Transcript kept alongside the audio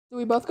Do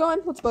we both go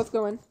in? Let's both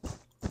go in.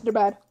 They're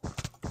bad.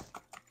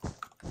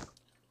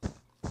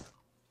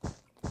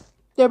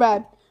 They're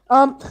bad.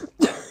 Bro,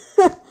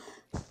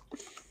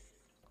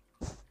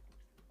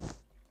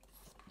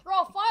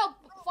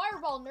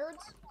 fireball,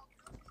 nerds.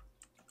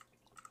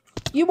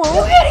 You won't.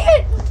 You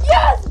idiot!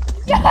 Yes!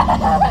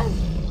 Yes!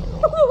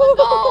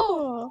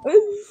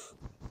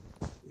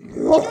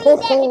 Let's go!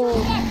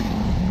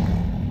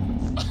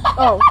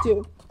 Oh,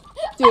 dude.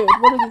 Dude,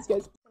 what are these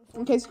guys?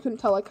 In case you couldn't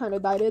tell, I kind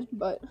of died,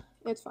 but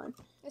it's fine.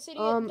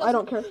 I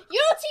don't care.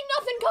 You don't see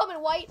nothing coming,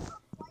 White.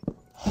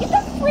 Get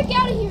the frick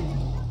out of here,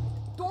 you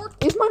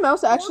dork. Is my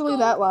mouse actually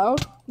that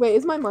loud? Wait,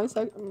 is my mouse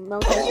actually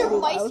Your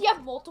mice, loud? you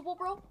have multiple,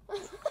 bro?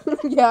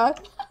 Yeah,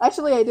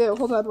 actually I do.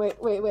 Hold on, wait.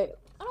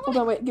 Hold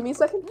on, wait. Give me a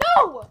second.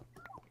 No!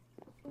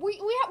 We're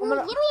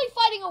literally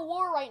fighting a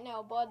war right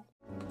now, bud.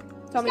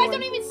 These guys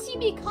don't even see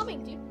me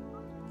coming, dude.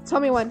 Tell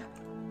me when.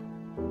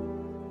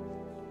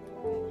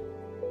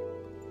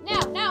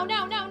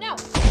 Now.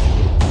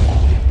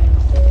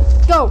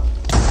 Go!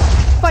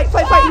 Fight!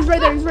 He's right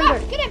there,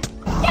 Get him!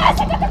 Yes,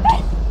 I got the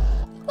bit!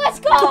 Let's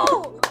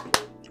go!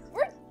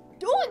 We're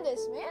doing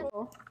this, man.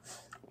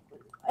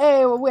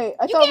 Hey, wait.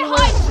 I You can't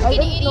hide,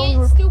 freaking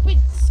idiot, stupid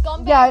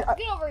scumbag. Yeah,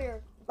 get over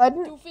here.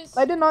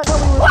 I did not know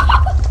we were.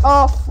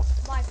 Oh.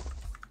 Bye.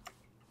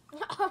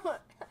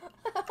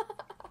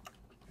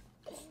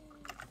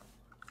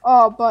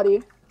 Oh,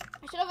 buddy.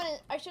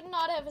 I should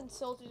not have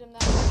insulted him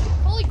that much.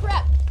 Holy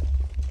crap!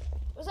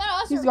 Was that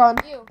us? He's or gone.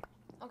 You?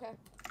 Okay.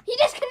 He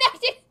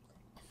disconnected.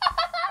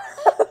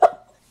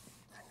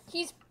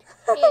 He's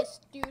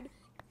pissed, dude.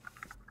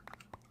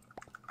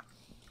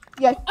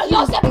 Yeah. I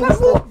lost that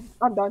person.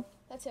 I'm done.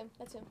 That's him.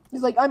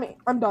 He's like,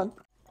 I'm done.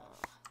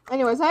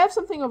 Anyways, I have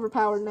something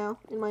overpowered now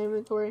in my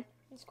inventory.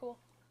 It's cool.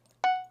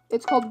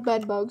 It's called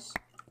bed bugs.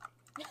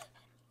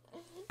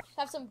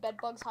 Have some bed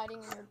bugs hiding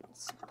in your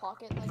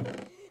pocket, like,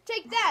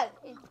 take that!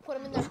 And put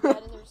them in their bed,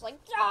 and they're just like,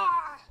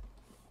 ah!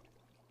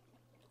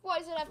 Why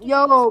does it have to be this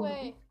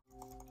way?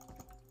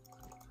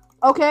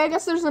 Okay, I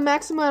guess there's a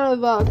max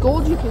amount of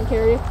gold you can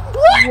carry.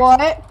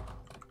 What?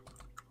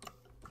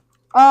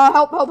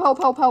 Help.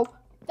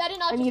 That did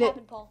not just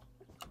happen, Paul.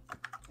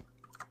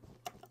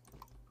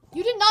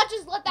 You did not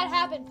just let that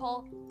happen,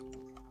 Paul.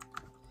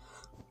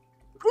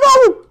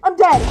 No! I'm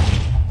dead!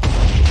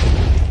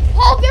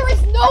 Paul, there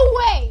is no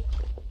way!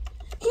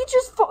 He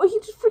just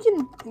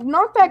freaking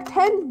knockback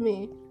 10'd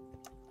me.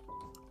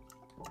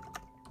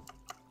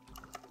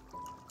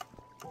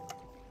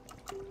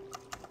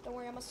 Don't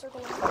worry, I'm a circle.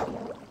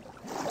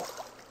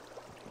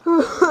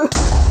 Holy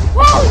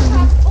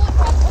crap!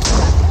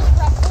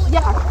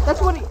 Yeah,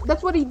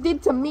 that's what he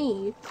did to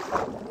me.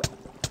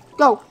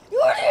 Go.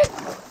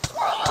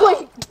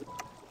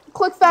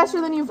 Click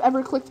faster than you've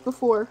ever clicked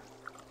before,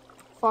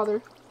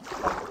 father.